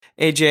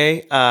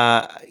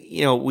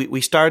AJ,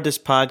 we started this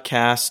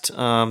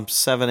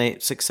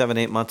podcast 6, 7,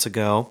 8 months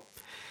ago.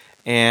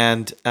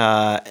 And,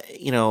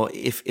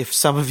 if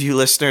some of you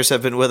listeners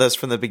have been with us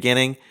from the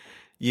beginning,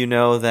 you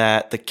know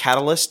that the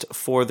catalyst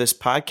for this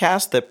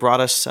podcast that brought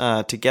us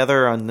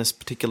together on this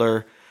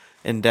particular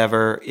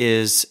endeavor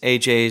is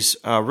AJ's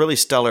really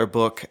stellar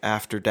book,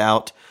 After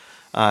Doubt.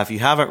 If you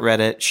haven't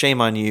read it,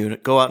 shame on you.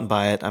 Go out and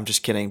buy it. I'm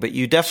just kidding. But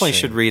you definitely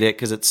should read it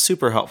because it's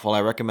super helpful.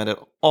 I recommend it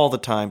all the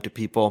time to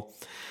people.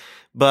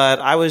 But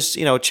I was,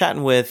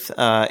 chatting with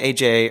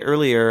AJ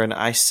earlier, and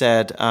I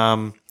said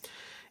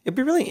it'd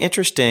be really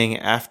interesting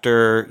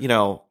after,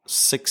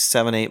 6,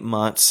 7, 8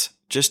 months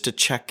just to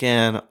check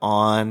in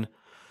on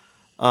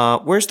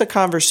where's the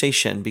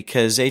conversation,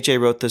 because AJ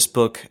wrote this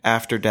book,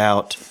 After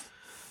Doubt,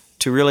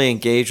 to really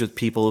engage with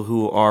people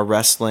who are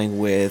wrestling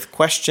with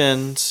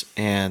questions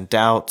and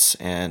doubts,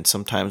 and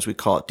sometimes we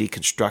call it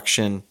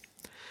deconstruction.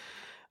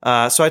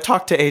 So I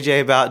talked to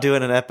AJ about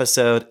doing an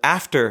episode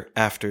after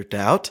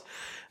Doubt,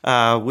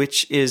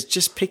 which is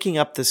just picking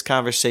up this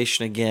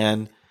conversation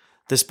again.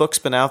 This book's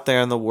been out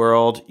there in the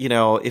world.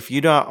 If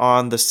you're not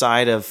on the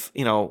side of,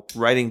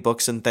 writing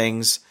books and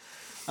things,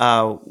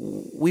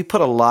 we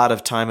put a lot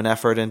of time and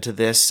effort into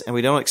this, and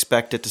we don't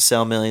expect it to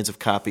sell millions of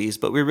copies,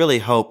 but we really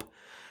hope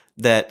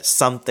that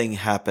something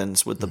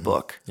happens with the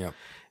book. Yeah.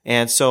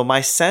 And so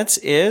my sense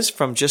is,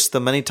 from just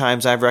the many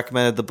times I've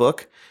recommended the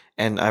book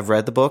and I've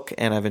read the book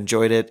and I've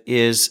enjoyed it,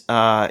 is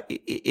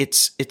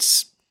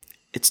it's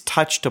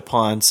touched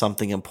upon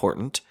something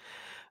important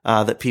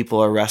that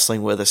people are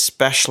wrestling with,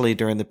 especially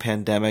during the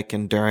pandemic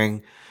and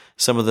during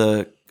some of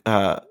the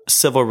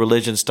civil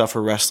religion stuff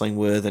we're wrestling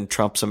with, and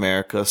Trump's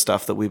America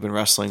stuff that we've been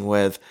wrestling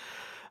with.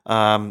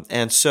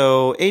 And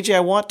so, AJ, I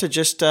want to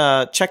just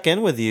check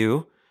in with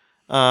you.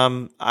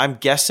 I'm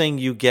guessing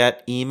you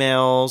get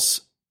emails,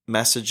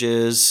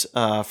 messages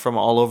from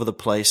all over the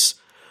place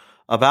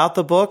about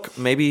the book.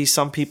 Maybe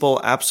some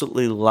people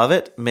absolutely love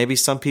it. Maybe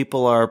some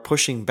people are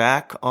pushing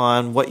back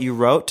on what you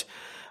wrote.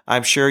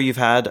 I'm sure you've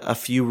had a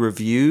few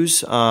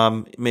reviews,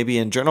 maybe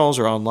in journals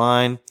or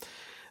online,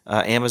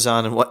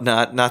 Amazon and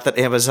whatnot. Not that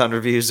Amazon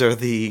reviews are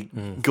the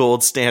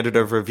gold standard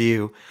of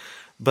review,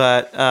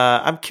 but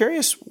I'm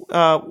curious,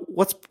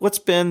 what's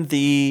been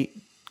the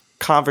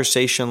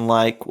conversation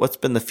like? What's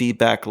been the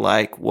feedback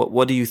like?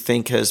 What do you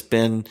think has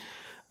been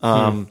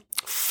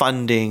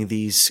funding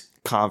these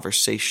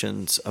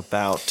conversations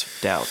about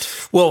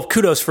doubt? Well,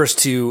 kudos first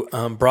to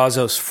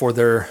Brazos for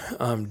their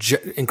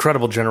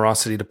incredible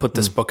generosity to put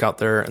this book out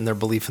there and their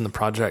belief in the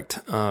project.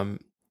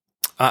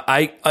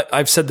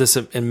 I've said this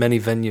in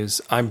many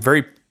venues. I'm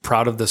very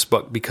proud of this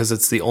book because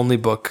it's the only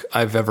book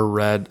I've ever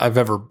read, I've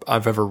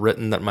ever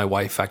written that my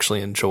wife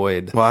actually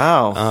enjoyed.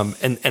 Wow.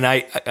 And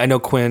I know,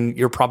 Quinn,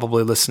 you're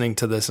probably listening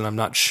to this, and I'm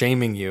not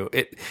shaming you.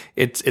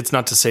 It's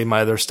not to say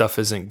my other stuff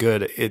isn't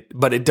good.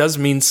 But it does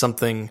mean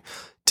something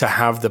to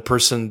have the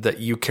person that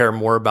you care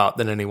more about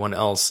than anyone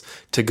else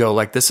to go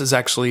like, this is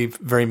actually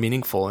very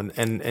meaningful,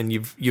 and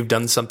you've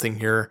done something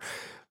here.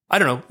 I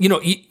don't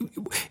know.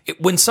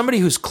 When somebody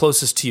who's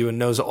closest to you and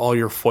knows all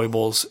your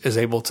foibles is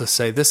able to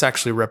say, this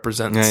actually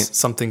represents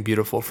something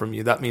beautiful from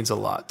you, that means a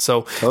lot.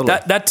 So totally.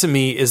 that to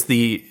me is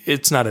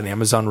it's not an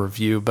Amazon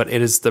review, but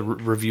it is the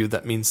review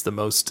that means the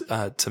most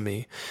to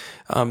me.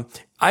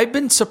 I've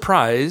been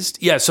surprised.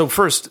 Yeah. So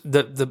first,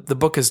 the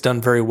book has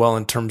done very well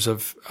in terms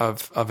of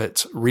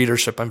its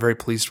readership. I'm very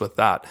pleased with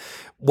that.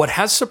 What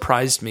has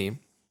surprised me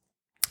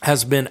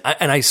has been,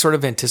 and I sort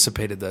of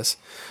anticipated this,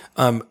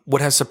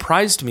 what has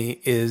surprised me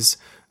is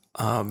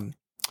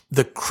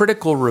the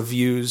critical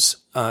reviews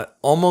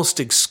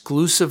almost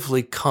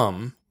exclusively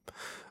come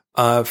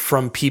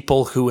from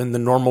people who in the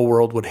normal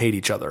world would hate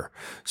each other.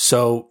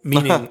 So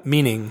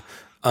meaning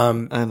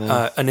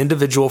an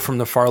individual from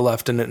the far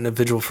left and an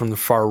individual from the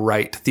far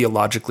right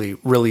theologically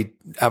really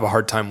have a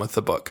hard time with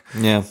the book.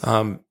 Yeah.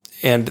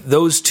 And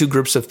those two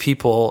groups of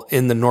people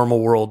in the normal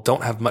world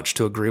don't have much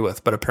to agree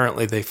with, but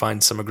apparently they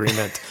find some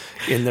agreement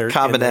in their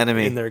common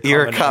enemy.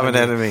 You're a common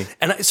enemy.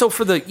 And so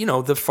for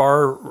the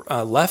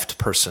far left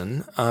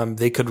person,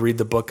 they could read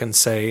the book and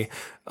say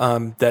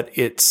that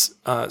it's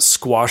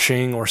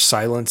squashing or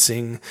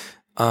silencing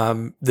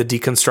the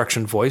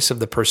deconstruction voice of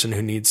the person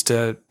who needs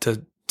to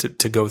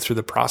go through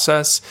the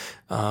process.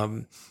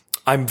 I'm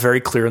very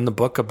clear in the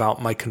book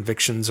about my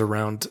convictions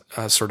around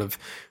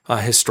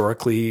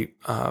historically.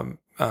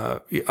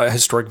 A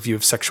historic view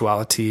of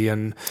sexuality.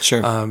 And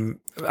sure.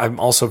 I'm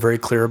also very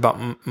clear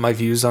about my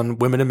views on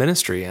women in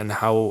ministry and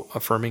how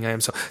affirming I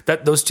am. So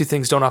that those two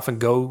things don't often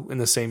go in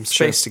the same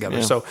space together.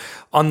 Yeah. So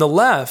on the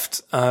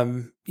left,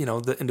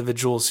 the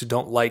individuals who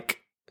don't like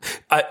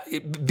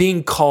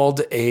being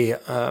called a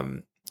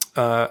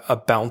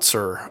a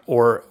bouncer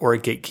or a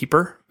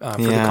gatekeeper for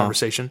the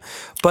conversation.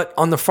 But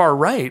on the far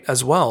right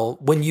as well,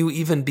 when you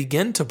even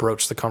begin to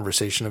broach the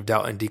conversation of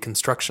doubt and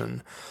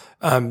deconstruction,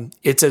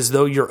 it's as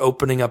though you're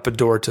opening up a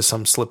door to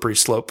some slippery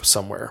slope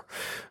somewhere,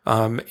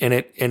 and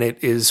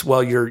it is,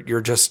 well,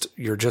 you're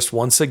just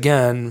once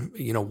again,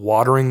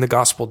 watering the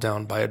gospel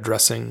down by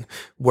addressing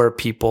where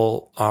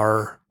people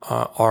are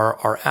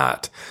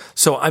at.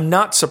 So I'm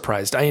not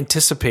surprised. I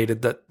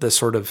anticipated that the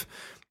sort of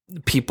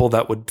people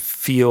that would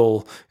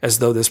feel as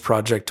though this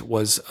project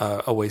was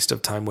a waste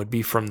of time would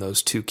be from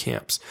those two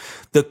camps.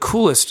 The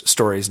coolest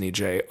stories,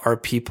 Nijay, are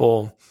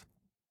people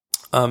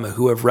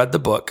who have read the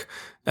book.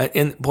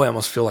 And boy, I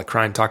almost feel like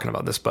crying talking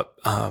about this, but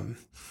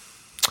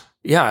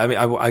yeah, I mean,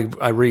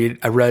 I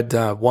read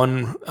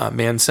one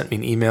man sent me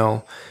an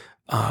email,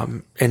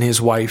 and his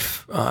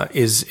wife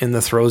is in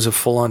the throes of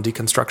full-on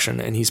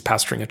deconstruction, and he's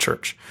pastoring a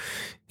church,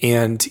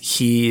 and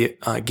he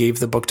gave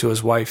the book to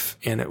his wife,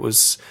 and it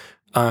was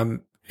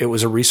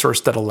a resource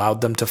that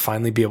allowed them to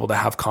finally be able to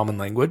have common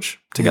language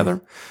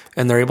together,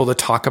 and they're able to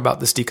talk about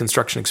this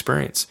deconstruction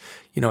experience,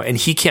 and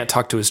he can't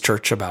talk to his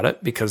church about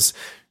it because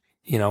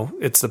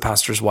it's the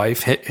pastor's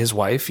wife, his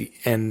wife,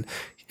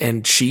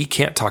 and she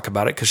can't talk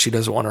about it because she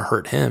doesn't want to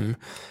hurt him.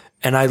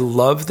 And I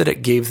love that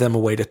it gave them a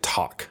way to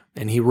talk.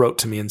 And he wrote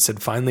to me and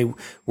said, finally,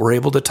 we're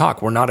able to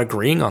talk. We're not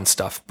agreeing on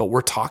stuff, but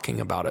we're talking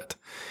about it.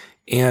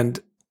 And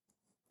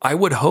I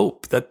would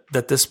hope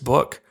that this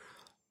book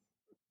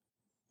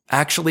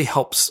actually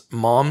helps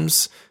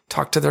moms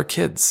talk to their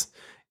kids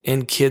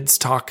and kids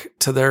talk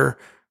to their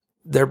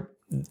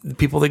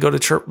people they go to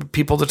church,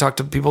 people to talk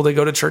to people they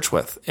go to church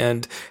with,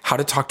 and how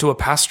to talk to a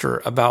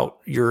pastor about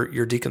your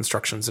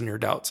deconstructions and your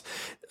doubts.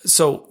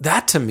 So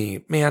that, to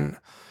me, man,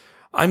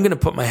 I'm going to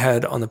put my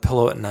head on the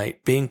pillow at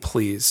night being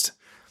pleased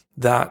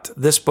that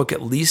this book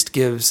at least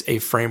gives a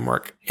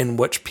framework in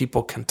which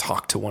people can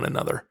talk to one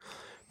another,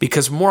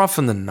 because more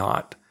often than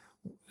not,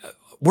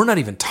 we're not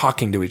even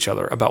talking to each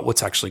other about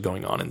what's actually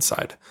going on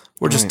inside.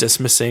 We're just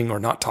dismissing or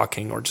not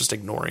talking or just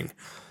ignoring.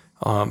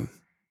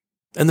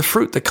 And the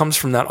fruit that comes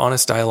from that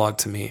honest dialogue,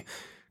 to me,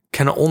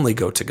 can only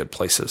go to good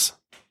places.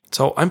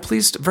 So I'm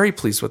pleased, very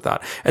pleased with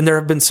that. And there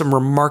have been some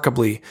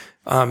remarkably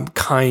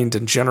kind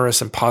and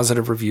generous and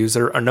positive reviews.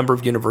 There are a number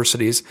of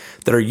universities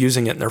that are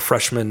using it in their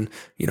freshman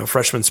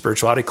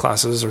spirituality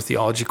classes or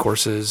theology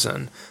courses.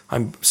 And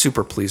I'm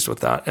super pleased with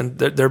that. And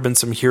there have been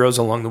some heroes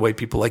along the way,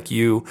 people like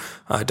you,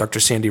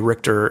 Dr. Sandy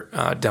Richter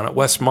down at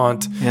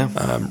Westmont,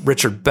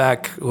 Richard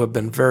Beck, who have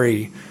been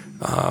very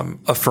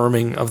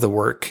affirming of the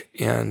work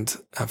and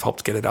have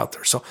helped get it out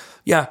there. So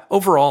yeah,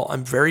 overall,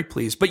 I'm very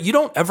pleased. But you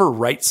don't ever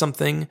write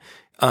something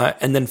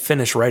and then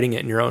finish writing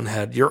it in your own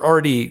head. You're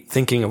already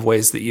thinking of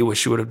ways that you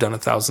wish you would have done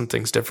 1,000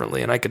 things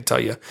differently. And I could tell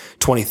you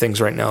 20 things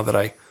right now that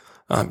I,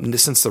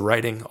 since the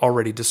writing,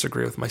 already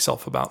disagree with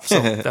myself about. So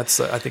that's,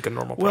 I think, a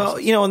normal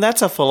process. Well, and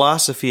that's a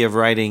philosophy of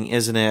writing,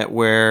 isn't it?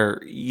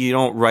 Where you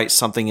don't write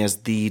something as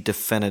the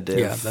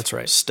definitive that's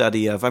right.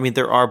 study of. I mean,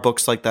 there are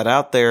books like that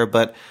out there,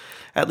 but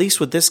at least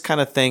with this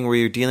kind of thing where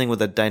you're dealing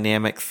with a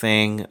dynamic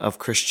thing of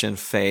Christian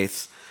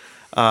faith,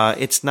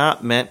 it's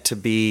not meant to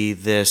be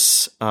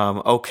this,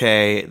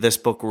 this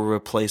book will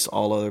replace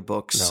all other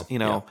books,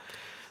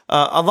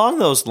 along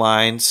those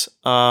lines.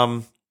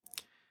 I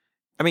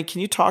mean, can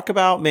you talk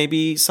about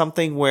maybe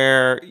something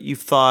where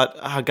you've thought,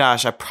 oh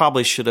gosh, I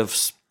probably should have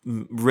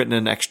written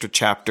an extra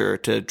chapter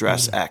to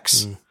address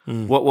X?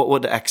 What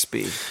would X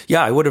be?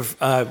 Yeah, I would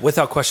have,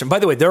 without question. By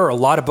the way, there are a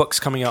lot of books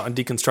coming out on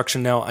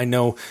deconstruction now. I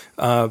know,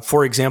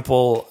 for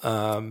example,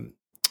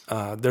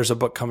 there's a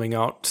book coming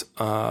out.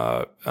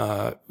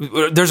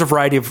 There's a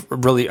variety of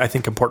really, I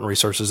think, important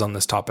resources on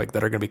this topic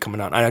that are going to be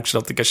coming out. I actually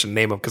don't think I should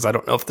name them because I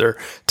don't know if their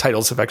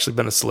titles have actually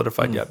been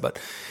solidified yet. But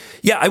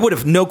yeah, I would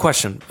have, no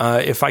question.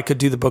 If I could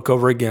do the book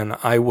over again,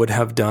 I would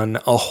have done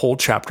a whole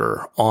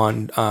chapter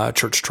on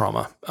church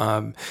trauma.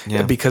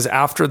 Because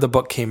after the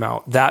book came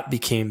out, that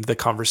became the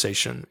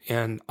conversation,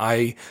 and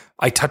I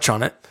touch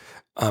on it,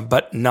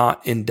 but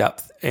not in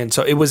depth. And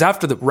so it was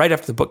right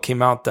after the book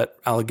came out that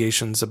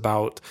allegations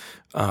about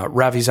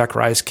Ravi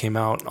Zacharias came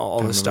out and all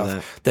this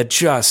stuff that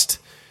just,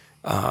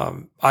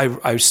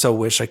 I so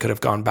wish I could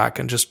have gone back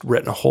and just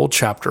written a whole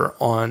chapter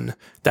on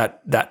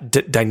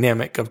that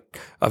dynamic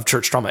of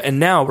church trauma. And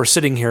now we're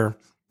sitting here.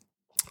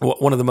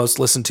 One of the most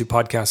listened to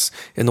podcasts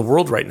in the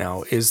world right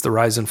now is The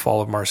Rise and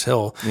Fall of Mars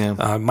Hill.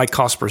 Mike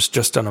Cosper's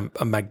just done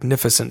a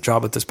magnificent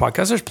job with this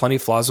podcast. There's plenty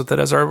of flaws with it,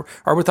 as are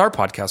with our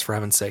podcast, for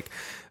heaven's sake.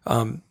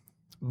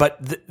 But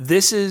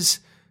this is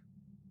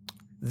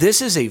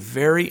a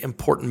very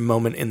important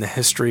moment in the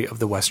history of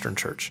the Western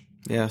Church.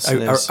 Yes,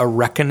 a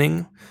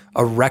reckoning.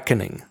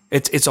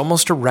 It's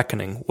almost a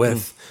reckoning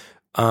with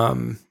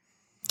our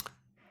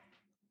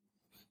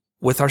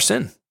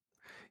sin,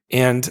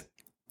 and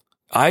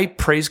I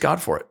praise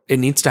God for it. It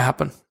needs to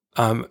happen.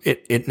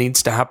 It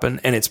needs to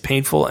happen, and it's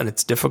painful and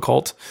it's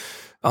difficult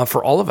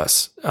for all of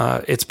us.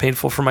 It's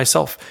painful for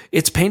myself.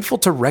 It's painful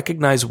to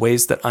recognize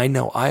ways that I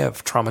know I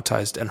have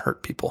traumatized and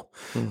hurt people.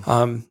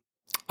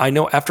 I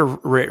know after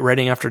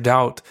writing After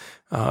Doubt,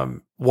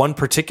 one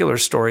particular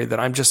story that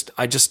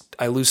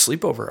I lose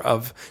sleep over,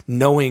 of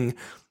knowing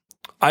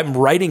I'm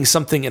writing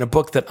something in a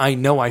book that I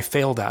know I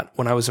failed at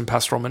when I was in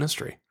pastoral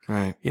ministry.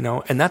 Right.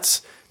 And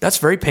that's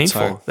very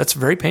painful. That's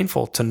very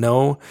painful to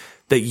know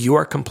that you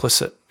are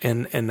complicit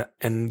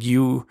and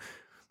you,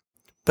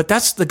 but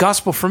that's the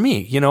gospel for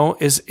me,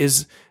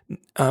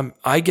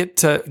 I get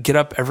to get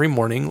up every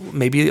morning,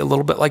 maybe a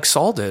little bit like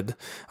Saul did.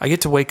 I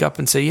get to wake up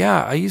and say,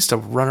 yeah, I used to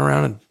run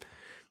around and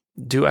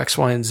do X,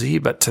 Y, and Z,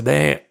 but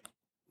today,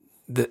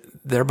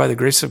 there by the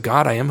grace of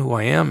God, I am who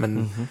I am,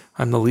 and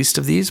I'm the least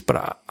of these,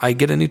 but I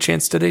get a new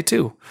chance today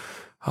too.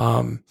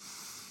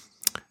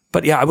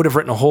 But yeah, I would have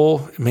written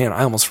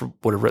I almost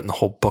would have written the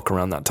whole book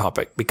around that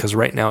topic, because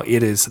right now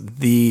it is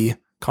the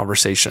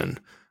conversation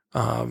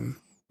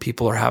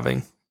people are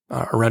having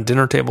around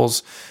dinner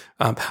tables.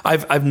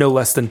 I've no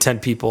less than 10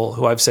 people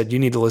who I've said, you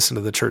need to listen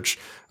to the church,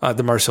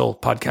 the Mars Hill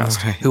podcast,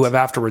 who have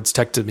afterwards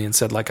texted me and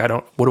said, like,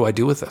 what do I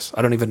do with this?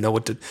 I don't know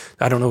what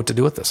to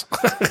do with this.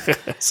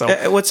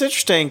 So what's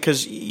interesting,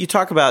 because you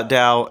talk about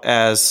doubt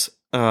as,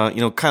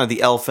 kind of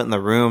the elephant in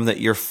the room that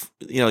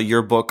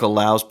your book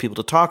allows people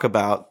to talk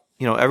about.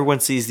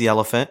 Everyone sees the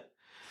elephant,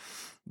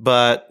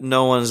 but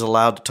no one is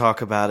allowed to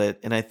talk about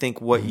it. And I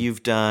think what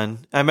you've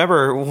done, I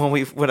remember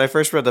when I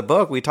first read the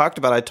book, we talked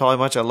about, I told you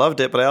how much I loved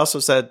it, but I also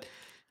said,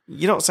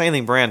 you don't say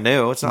anything brand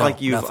new. It's not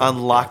like you've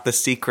unlocked the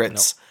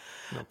secrets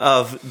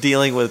of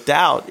dealing with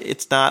doubt.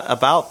 It's not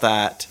about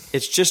that.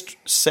 It's just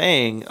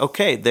saying,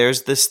 okay,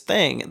 there's this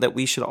thing that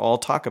we should all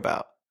talk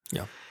about.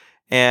 Yeah.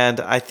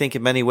 And I think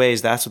in many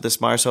ways, that's what this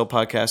Mars Hill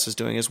podcast is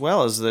doing as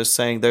well, is they're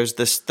saying there's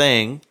this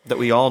thing that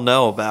we all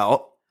know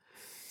about.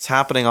 It's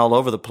happening all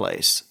over the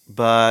place,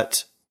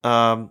 but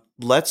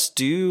let's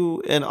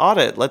do an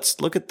audit.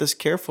 Let's look at this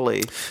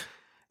carefully.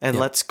 And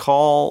let's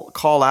call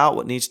out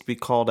what needs to be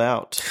called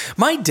out.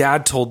 My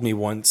dad told me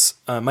once,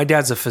 my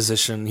dad's a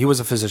physician. He was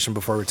a physician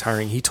before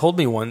retiring. He told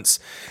me once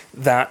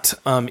that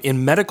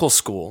in medical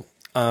school,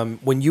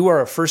 when you are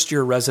a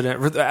first-year resident,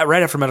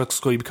 right after medical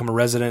school, you become a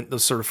resident,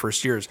 those sort of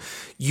first years,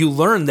 you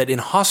learn that in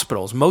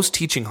hospitals, most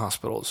teaching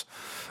hospitals,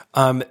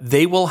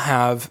 they will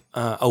have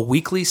a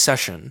weekly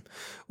session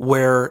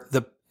where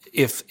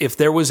if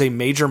there was a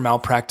major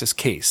malpractice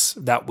case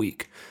that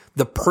week,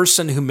 the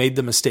person who made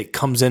the mistake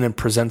comes in and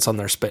presents on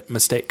their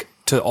mistake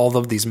to all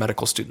of these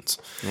medical students.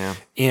 Yeah.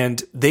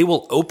 And they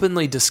will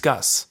openly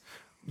discuss,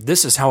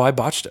 this is how I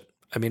botched it.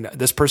 I mean,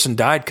 this person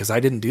died because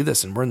I didn't do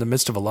this, and we're in the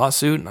midst of a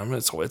lawsuit, and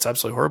it's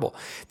absolutely horrible.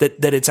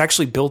 That it's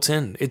actually built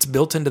in. It's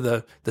built into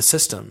the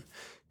system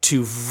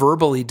to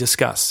verbally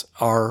discuss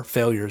our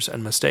failures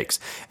and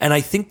mistakes. And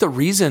I think the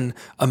reason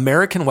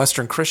American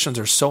Western Christians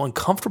are so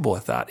uncomfortable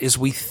with that is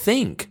we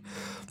think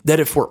that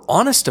if we're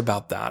honest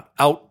about that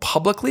out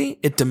publicly,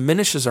 it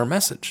diminishes our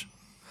message.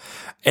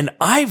 And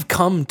I've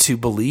come to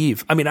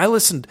believe, I mean,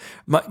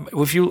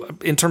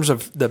 in terms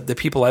of the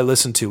people I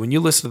listen to, when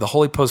you listen to the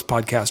Holy Post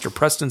podcast or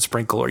Preston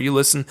Sprinkle, or you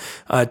listen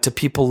to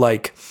people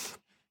like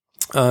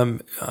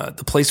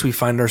The Place We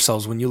Find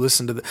Ourselves, when you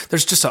listen to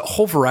there's just a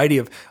whole variety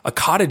of a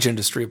cottage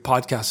industry of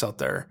podcasts out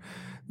there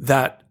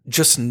that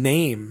just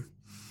name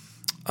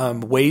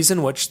ways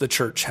in which the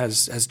church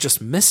has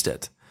just missed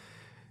it.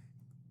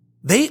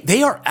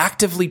 They are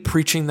actively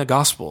preaching the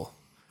gospel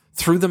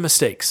through the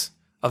mistakes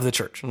of the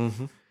church.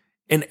 Mm-hmm.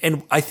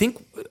 And I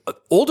think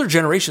older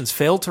generations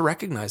fail to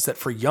recognize that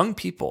for young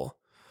people,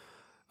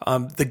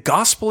 the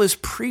gospel is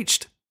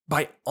preached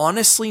by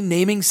honestly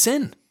naming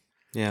sin.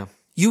 Yeah.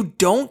 You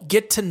don't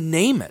get to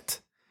name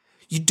it.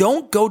 You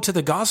don't go to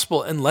the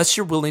gospel unless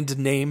you're willing to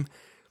name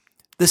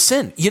the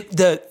sin.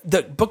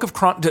 The book of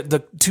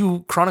the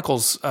two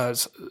Chronicles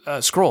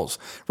scrolls,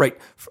 right?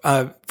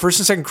 First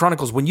and Second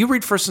Chronicles. When you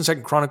read First and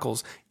Second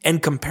Chronicles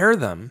and compare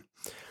them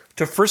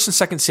to First and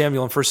Second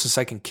Samuel and First and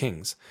Second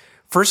Kings,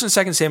 First and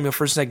Second Samuel,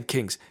 First and Second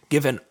Kings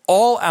give an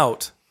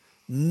all-out,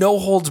 no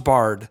holds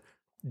barred.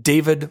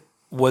 David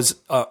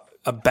was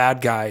a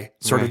bad guy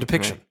sort of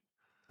depiction. Right.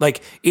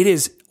 Like, it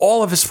is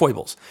all of his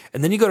foibles.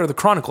 And then you go to the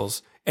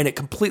Chronicles, and it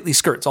completely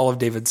skirts all of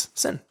David's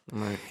sin.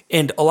 Right.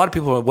 And a lot of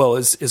people are, well,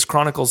 is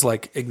Chronicles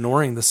like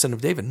ignoring the sin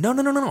of David?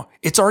 No.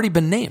 It's already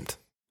been named.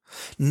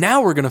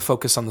 Now we're going to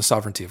focus on the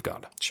sovereignty of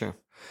God. Sure.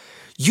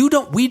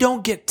 We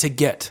don't get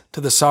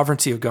to the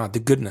sovereignty of God, the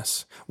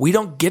goodness. We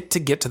don't get to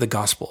the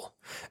gospel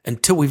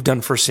until we've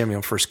done 1 Samuel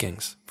and 1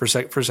 Kings. First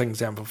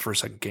Samuel, 1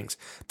 Kings.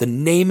 The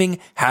naming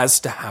has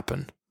to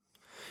happen.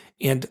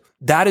 And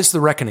that is the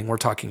reckoning we're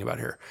talking about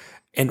here.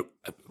 And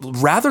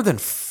rather than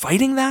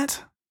fighting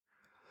that,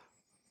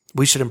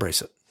 we should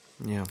embrace it.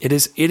 Yeah. It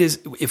is,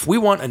 if we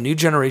want a new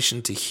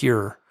generation to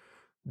hear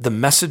the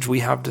message we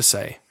have to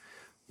say,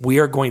 we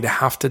are going to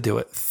have to do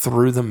it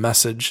through the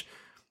message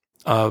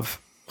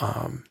of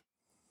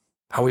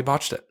how we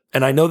botched it.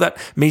 And I know that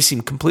may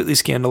seem completely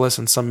scandalous,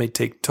 and some may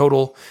take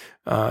total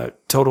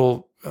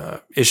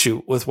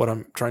issue with what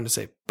I'm trying to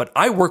say. But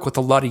I work with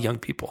a lot of young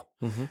people.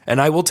 Mm-hmm.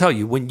 And I will tell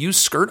you, when you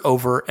skirt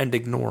over and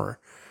ignore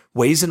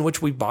ways in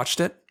which we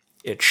botched it,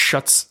 it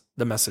shuts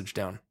the message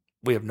down.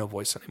 We have no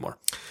voice anymore.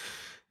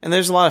 And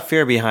there's a lot of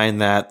fear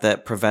behind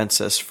that prevents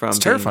us from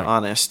being terrifying.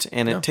 honest.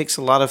 And it takes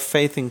a lot of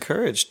faith and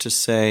courage to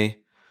say,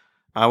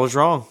 I was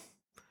wrong.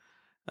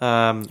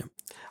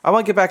 I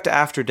want to get back to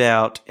After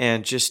Doubt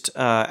and just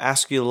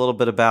ask you a little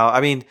bit about,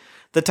 I mean,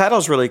 the title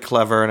is really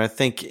clever. And I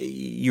think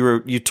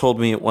you told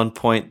me at one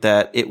point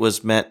that it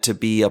was meant to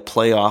be a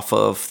play off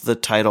of the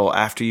title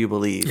After You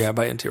Believe. Yeah,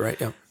 by N.T. Wright,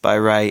 yeah. By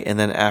Wright, and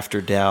then After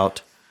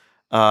Doubt.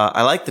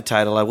 I like the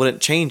title. I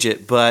wouldn't change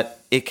it,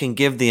 but it can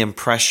give the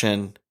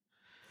impression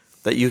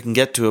that you can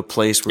get to a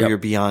place where you're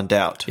beyond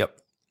doubt. Yep.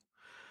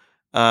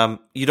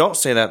 You don't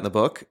say that in the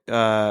book,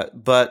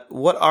 but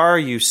what are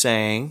you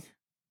saying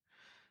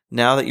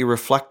now that you're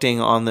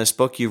reflecting on this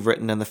book you've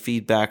written and the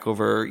feedback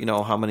over,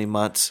 how many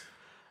months,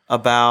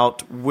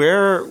 about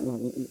where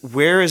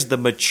is the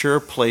mature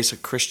place a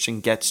Christian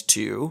gets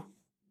to?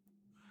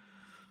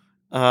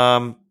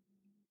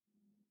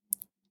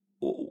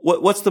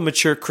 What's the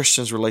mature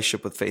Christian's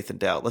relationship with faith and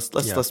doubt?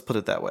 Let's put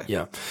it that way.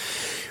 Yeah.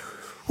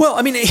 Well,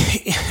 I mean,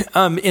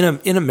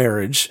 in a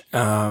marriage,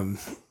 again,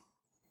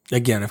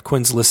 if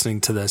Quinn's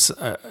listening to this,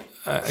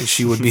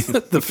 she would be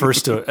the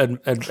first to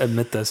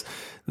admit this.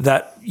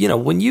 That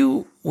when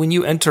you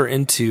enter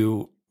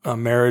into a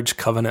marriage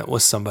covenant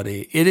with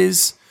somebody, it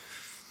is,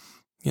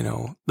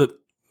 the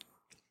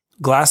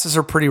glasses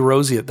are pretty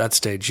rosy at that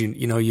stage.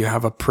 You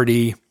have a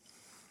pretty,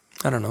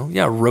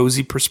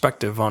 rosy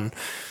perspective on.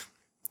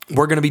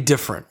 We're going to be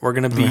different. We're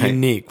going to be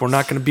unique. We're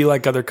not going to be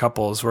like other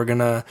couples. We're going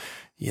to,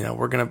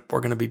 we're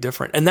going to be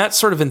different. And that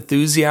sort of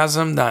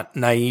enthusiasm, that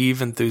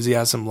naive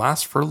enthusiasm,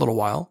 lasts for a little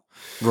while.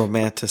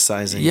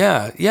 Romanticizing.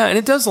 Yeah. And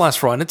it does last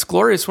for a while. And it's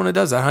glorious when it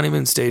does. That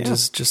honeymoon stage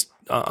is just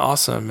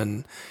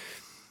awesome.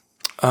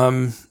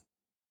 And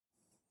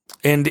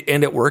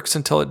it works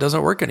until it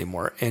doesn't work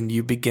anymore. And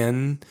you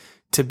begin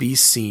to be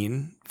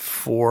seen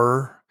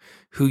for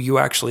who you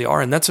actually are.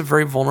 And that's a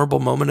very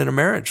vulnerable moment in a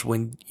marriage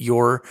when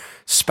your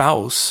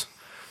spouse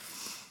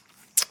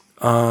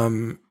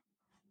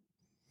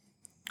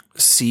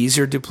sees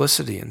your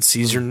duplicity and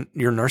sees your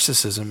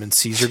narcissism and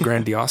sees your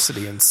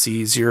grandiosity and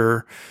sees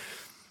your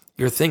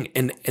thing.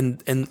 And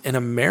in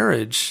a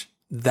marriage,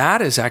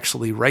 that is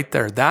actually right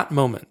there. That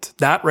moment,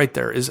 that right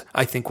there is,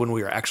 I think, when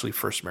we are actually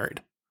first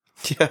married.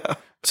 Yeah.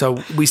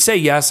 So we say,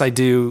 yes, I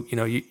do.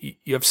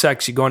 You have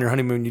sex, you go on your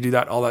honeymoon, you do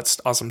that, all that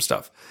awesome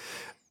stuff.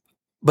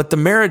 But the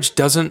marriage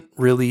doesn't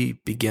really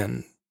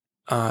begin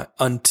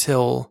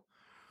until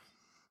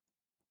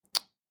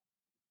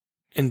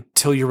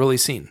you're really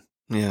seen.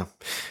 Yeah.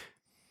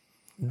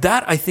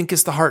 That, I think,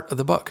 is the heart of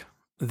the book.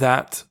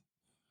 That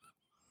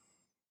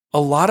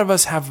a lot of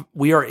us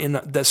we are in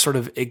that sort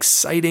of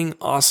exciting,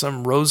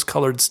 awesome,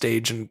 rose-colored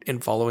stage in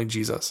following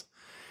Jesus.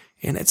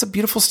 And it's a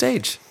beautiful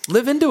stage.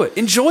 Live into it.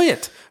 Enjoy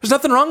it. There's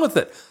nothing wrong with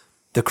it.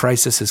 The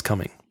crisis is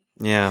coming.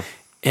 Yeah.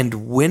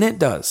 And when it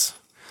does,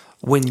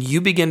 when you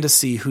begin to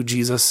see who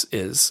Jesus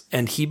is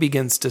and he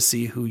begins to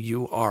see who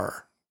you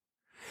are,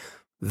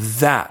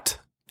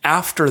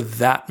 after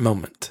that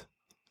moment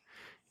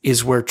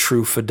is where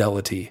true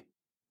fidelity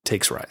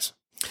takes rise.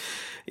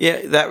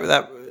 Yeah,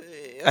 that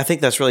I think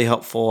that's really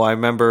helpful. I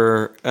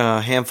remember a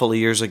handful of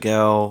years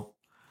ago,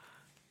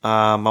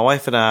 my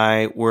wife and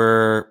I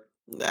were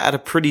at a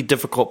pretty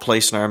difficult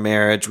place in our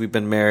marriage. We've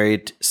been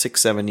married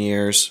 6-7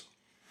 years,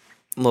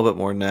 a little bit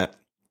more than that.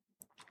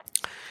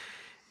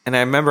 And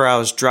I remember I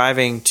was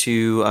driving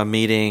to a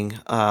meeting,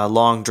 a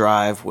long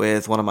drive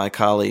with one of my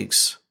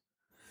colleagues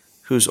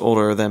who's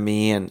older than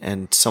me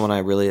and someone I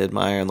really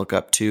admire and look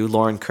up to,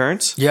 Lauren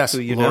Kearns. Yes,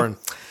 who Lauren, know.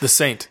 The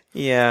saint.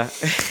 Yeah.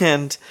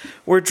 And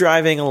we're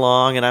driving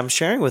along and I'm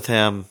sharing with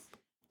him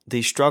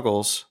these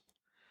struggles.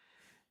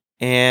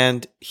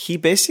 And he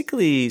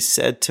basically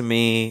said to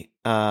me,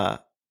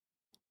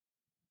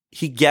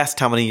 he guessed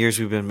how many years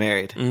we've been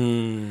married.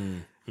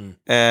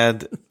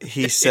 And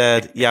he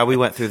said, yeah, we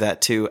went through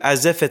that too,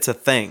 as if it's a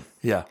thing.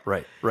 Yeah,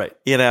 right.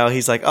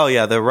 He's like, oh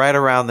yeah, right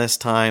around this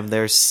time,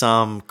 there's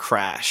some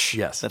crash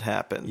that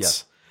happens.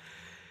 Yes.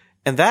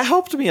 And that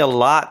helped me a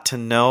lot to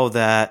know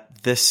that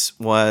this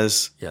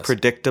was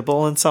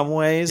predictable in some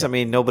ways. Yep. I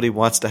mean, nobody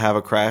wants to have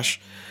a crash,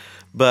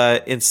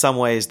 but in some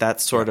ways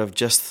that's sort of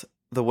just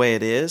the way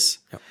it is.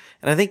 Yep.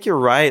 And I think you're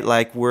right.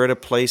 Like, we're at a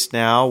place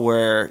now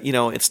where,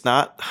 it's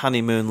not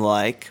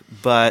honeymoon-like,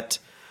 but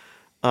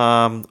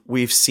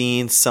we've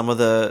seen some of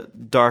the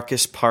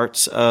darkest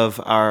parts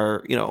of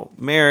our,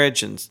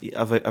 marriage and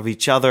of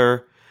each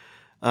other.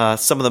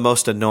 Some of the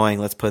most annoying,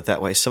 let's put it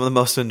that way, some of the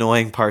most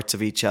annoying parts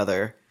of each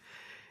other.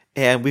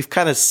 And we've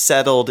kind of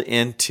settled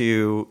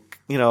into,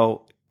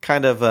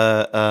 kind of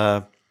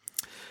a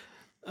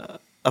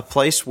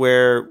place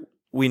where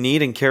we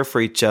need and care for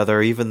each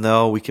other, even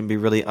though we can be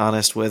really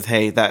honest with,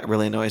 hey, that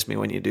really annoys me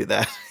when you do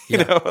that.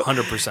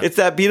 100%. It's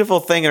that beautiful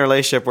thing in a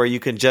relationship where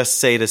you can just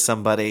say to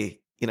somebody,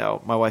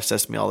 my wife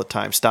says to me all the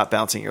time, stop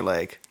bouncing your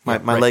leg. My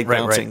leg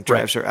bouncing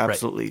drives her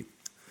absolutely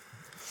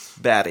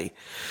batty.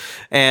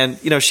 And,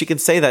 she can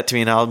say that to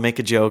me and I'll make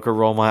a joke or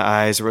roll my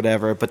eyes or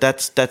whatever, but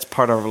that's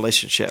part of our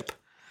relationship,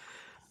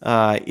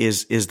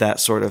 is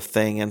that sort of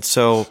thing. And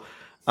so,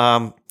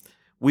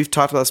 we've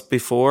talked about this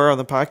before on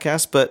the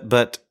podcast,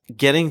 but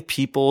getting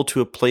people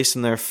to a place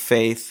in their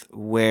faith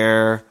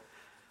where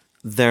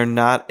they're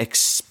not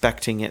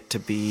expecting it to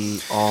be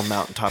all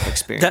mountaintop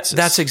experiences.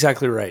 That's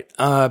exactly right.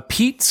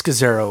 Pete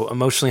Scazzaro,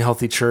 Emotionally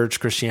Healthy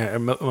Church, Christianity,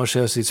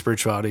 Emotionally Healthy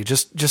Spirituality,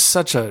 just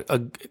such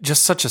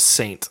a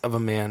saint of a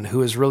man who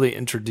has really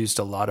introduced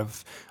a lot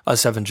of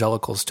us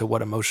evangelicals to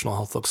what emotional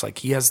health looks like.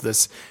 He does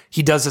this.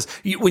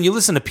 When you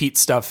listen to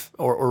Pete's stuff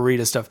or read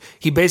his stuff,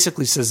 he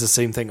basically says the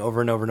same thing over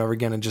and over and over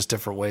again in just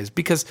different ways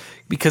because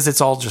it's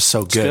all just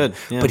so good.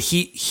 Yeah. But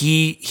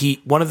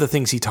he one of the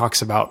things he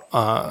talks about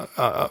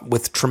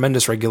with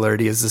tremendous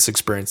regularity is this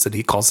experience that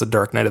he calls the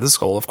dark night of the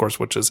soul, of course,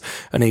 which is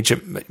an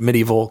ancient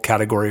medieval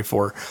category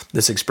for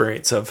this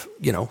experience of,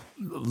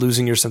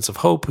 losing your sense of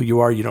hope, who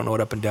you are, you don't know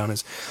what up and down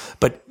is.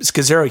 But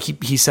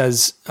Scazzaro, he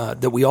says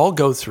that we all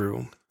go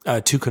through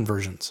two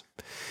conversions.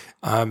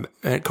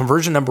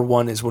 Conversion number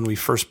one is when we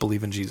first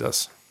believe in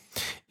Jesus.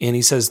 And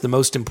he says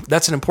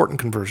that's an important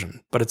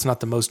conversion, but it's not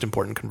the most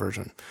important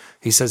conversion.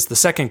 He says the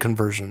second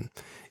conversion,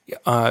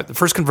 the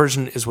first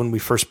conversion is when we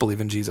first believe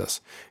in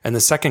Jesus. And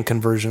the second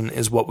conversion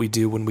is what we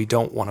do when we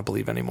don't want to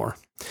believe anymore.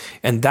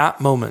 And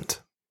that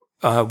moment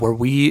where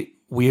we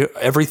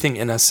everything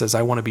in us says,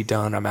 I want to be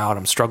done, I'm out,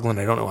 I'm struggling,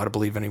 I don't know how to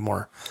believe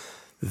anymore.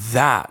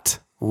 That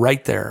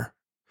right there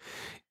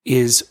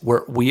is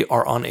where we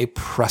are on a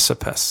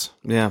precipice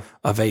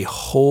of a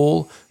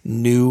whole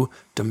new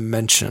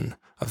dimension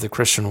of the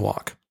Christian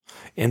walk.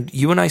 And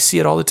you and I see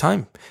it all the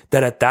time,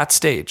 that at that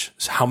stage,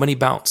 how many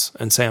bounce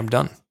and say, I'm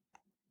done,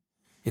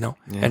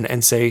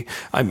 and say,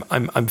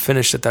 I'm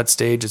finished at that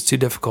stage. It's too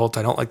difficult.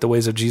 I don't like the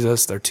ways of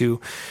Jesus. They're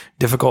too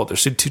difficult. They're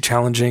too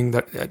challenging.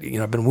 That,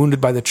 I've been wounded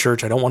by the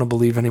church. I don't want to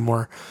believe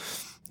anymore.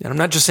 And I'm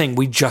not just saying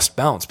we just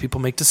bounce. People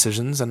make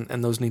decisions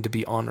and those need to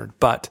be honored.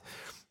 But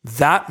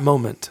that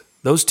moment,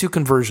 those two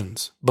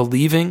conversions,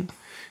 believing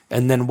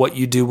and then what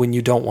you do when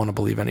you don't want to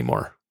believe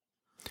anymore.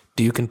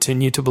 Do you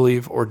continue to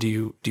believe, or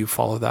do you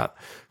follow that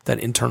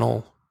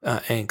internal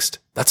angst?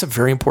 That's a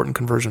very important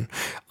conversion.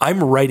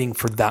 I'm writing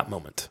for that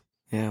moment.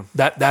 Yeah.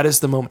 That is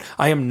the moment.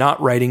 I am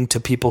not writing to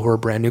people who are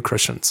brand new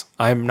Christians.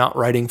 I am not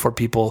writing for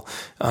people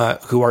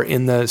who are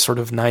in the sort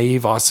of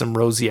naive, awesome,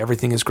 rosy,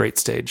 everything is great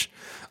stage.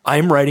 I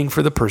am writing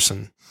for the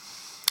person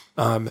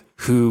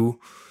who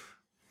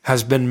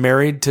has been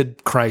married to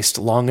Christ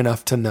long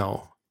enough to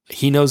know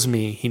he knows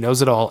me, he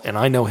knows it all, and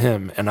I know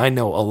him, and I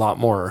know a lot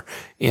more,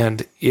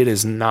 and it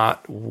is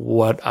not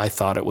what I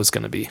thought it was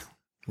going to be.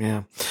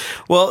 Yeah.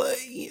 Well,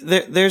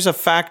 there's a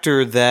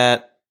factor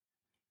that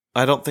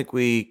I don't think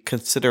we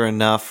consider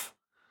enough.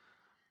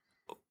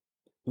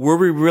 Were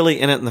we really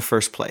in it in the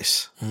first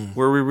place?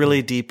 Were we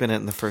really deep in it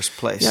in the first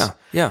place?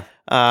 Yeah.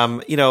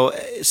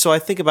 So I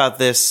think about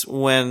this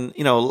when,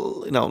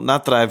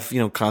 not that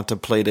I've,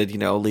 contemplated,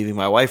 leaving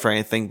my wife or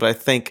anything, but I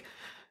think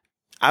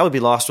I would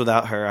be lost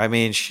without her. I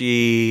mean,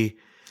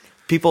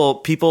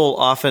 people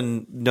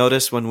often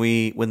notice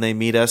when they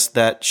meet us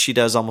that she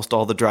does almost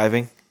all the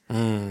driving,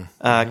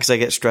 because I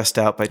get stressed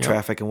out by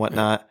traffic and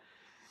whatnot.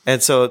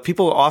 And so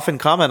people often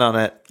comment on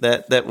it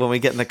that when we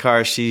get in the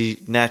car, she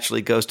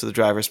naturally goes to the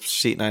driver's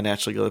seat and I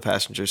naturally go to the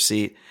passenger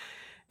seat.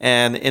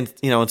 And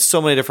in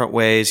so many different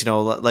ways,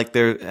 like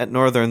there at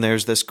Northern,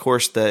 there's this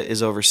course that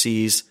is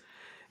overseas,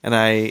 and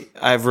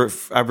I've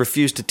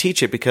refused to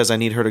teach it because I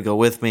need her to go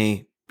with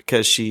me,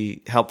 because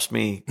she helps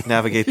me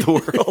navigate the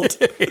world.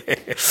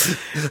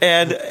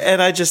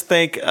 and I just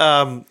think,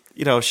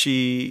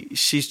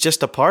 she's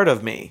just a part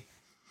of me,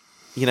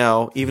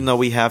 even though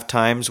we have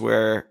times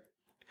where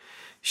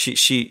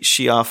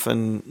she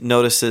often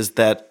notices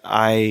that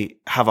I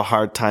have a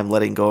hard time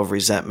letting go of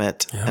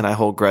resentment and I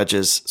hold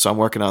grudges. So I'm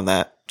working on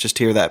that. Just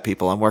hear that,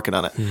 people. I'm working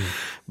on it.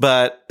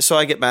 But so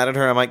I get mad at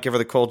her. I might give her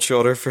the cold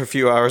shoulder for a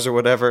few hours or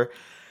whatever,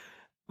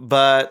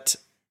 but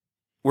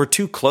we're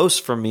too close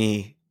for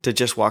me to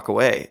just walk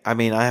away. I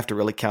mean, I have to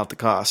really count the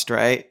cost,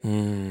 right?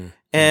 And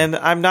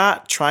I'm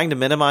not trying to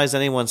minimize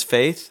anyone's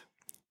faith,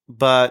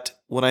 but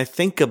when I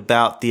think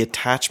about the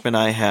attachment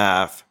I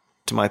have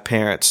to my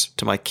parents,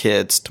 to my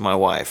kids, to my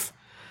wife,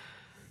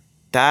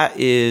 that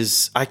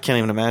is, I can't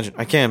even imagine.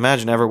 I can't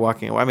imagine ever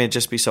walking away. I mean, it'd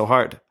just be so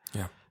hard.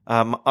 Yeah.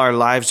 Our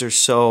lives are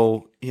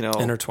so,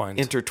 intertwined.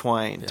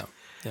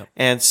 Yeah.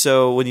 And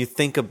so when you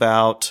think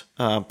about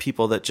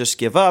people that just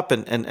give up,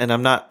 and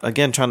I'm not,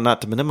 again, trying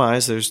not to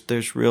minimize,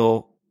 there's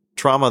real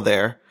trauma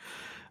there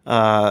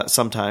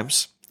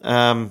sometimes.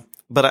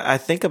 But I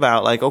think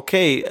about like,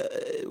 okay,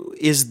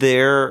 is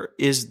there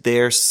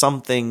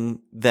something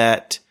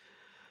that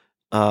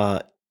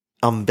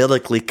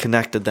umbilically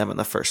connected them in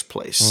the first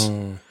place?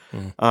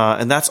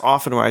 And that's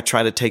often where I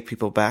try to take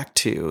people back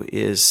to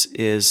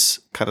is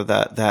kind of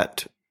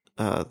that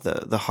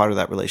the heart of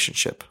that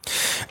relationship.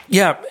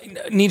 Yeah,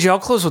 Niji, I'll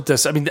close with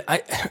this. I mean,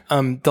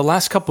 the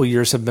last couple of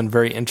years have been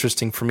very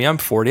interesting for me. I'm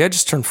 40. I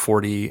just turned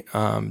 40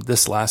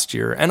 this last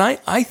year, and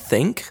I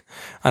think,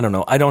 I don't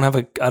know. I don't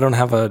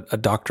have a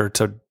doctor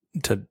to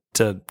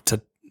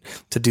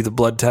do the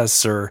blood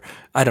tests, or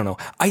I don't know.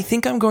 I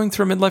think I'm going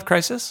through a midlife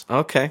crisis.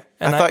 Okay.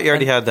 I thought you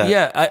already had that.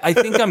 Yeah, I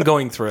think I'm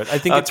going through it. I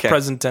think it's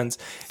present tense.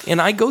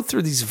 And I go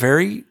through these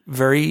very,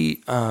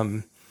 very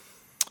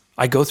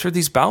I go through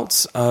these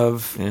bouts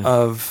of,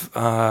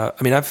 I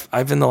mean,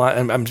 I've in the last,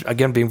 I'm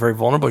again being very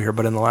vulnerable here,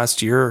 but in the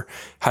last year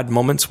had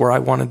moments where I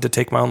wanted to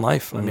take my own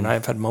life. I mean,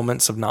 I've had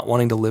moments of not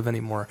wanting to live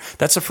anymore.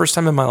 That's the first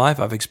time in my life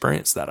I've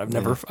experienced that. I've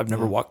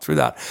never walked through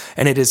that.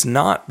 And it is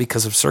not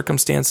because of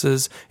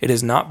circumstances. It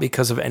is not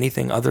because of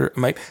anything other.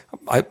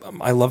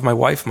 I love my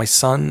wife, my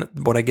son,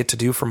 what I get to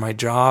do for my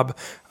job.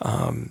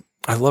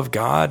 I love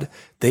God.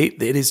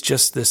 It is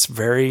just this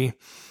very,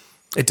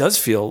 it does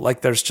feel like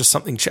there's just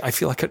something. I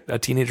feel like a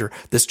teenager,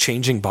 this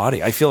changing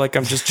body. I feel like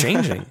I'm just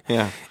changing.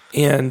 Yeah.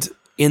 And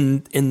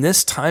in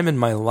this time in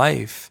my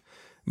life,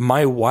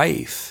 my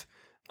wife,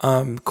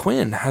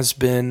 Quinn, has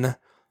been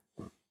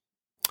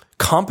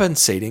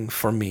compensating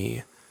for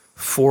me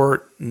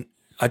for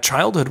a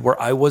childhood where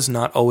I was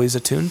not always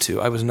attuned to.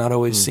 I was not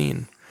always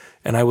seen,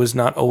 and I was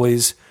not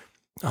always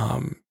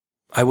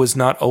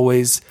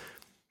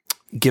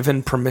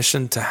given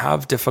permission to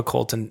have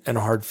difficult and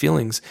hard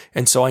feelings.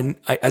 And so I,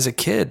 as a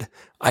kid,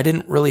 I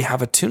didn't really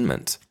have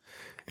attunement.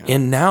 Yeah.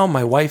 And now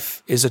my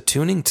wife is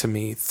attuning to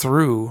me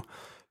through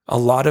a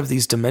lot of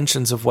these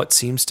dimensions of what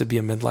seems to be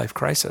a midlife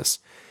crisis.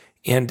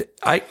 And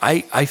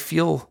I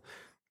feel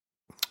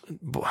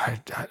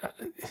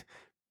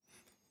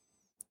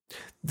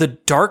the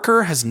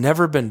darker has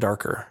never been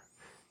darker,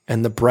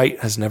 and the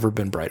bright has never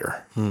been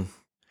brighter.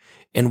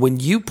 And when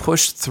you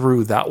push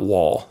through that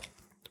wall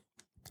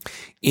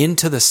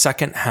into the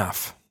second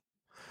half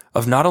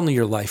of not only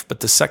your life, but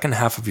the second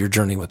half of your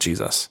journey with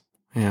Jesus.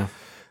 Yeah.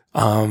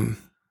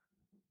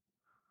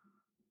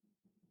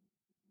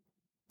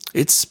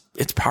 It's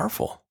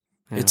powerful.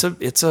 Yeah.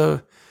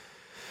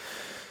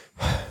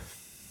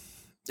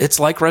 It's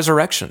like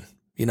resurrection.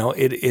 You know,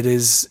 it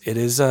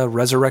is a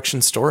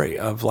resurrection story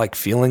of like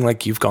feeling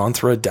like you've gone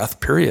through a death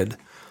period,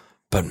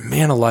 but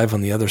man alive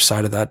on the other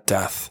side of that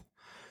death,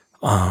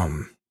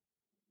 of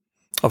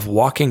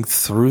walking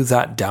through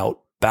that doubt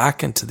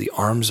back into the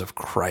arms of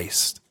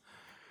Christ.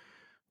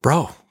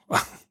 Bro,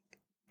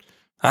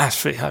 I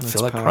feel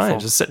like crying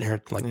just sitting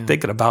here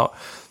thinking about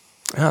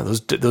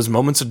those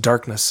moments of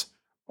darkness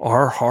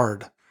are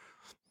hard,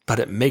 but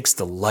it makes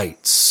the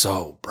light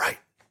so bright.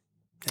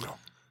 You know.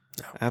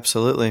 Yeah.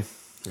 Absolutely.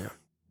 Yeah.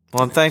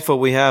 Well, I'm thankful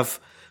we have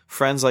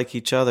friends like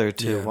each other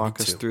to walk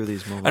us through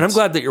these moments. And I'm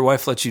glad that your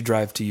wife lets you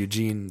drive to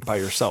Eugene by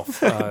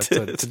yourself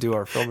to do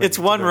our filming. It's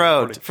one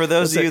road. For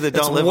those of you that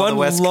don't live on the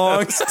West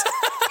Coast.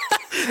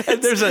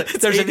 And there's an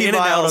in and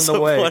out on the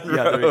way.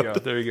 Yeah,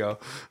 there you go.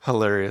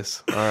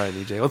 Hilarious. All right,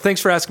 EJ. Well, thanks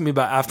for asking me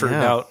about After a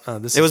Doubt.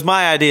 It was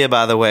my idea,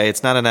 by the way.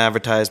 It's not an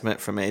advertisement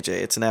from AJ.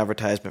 It's an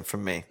advertisement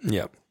from me.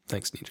 Yep.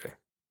 Thanks, EJ.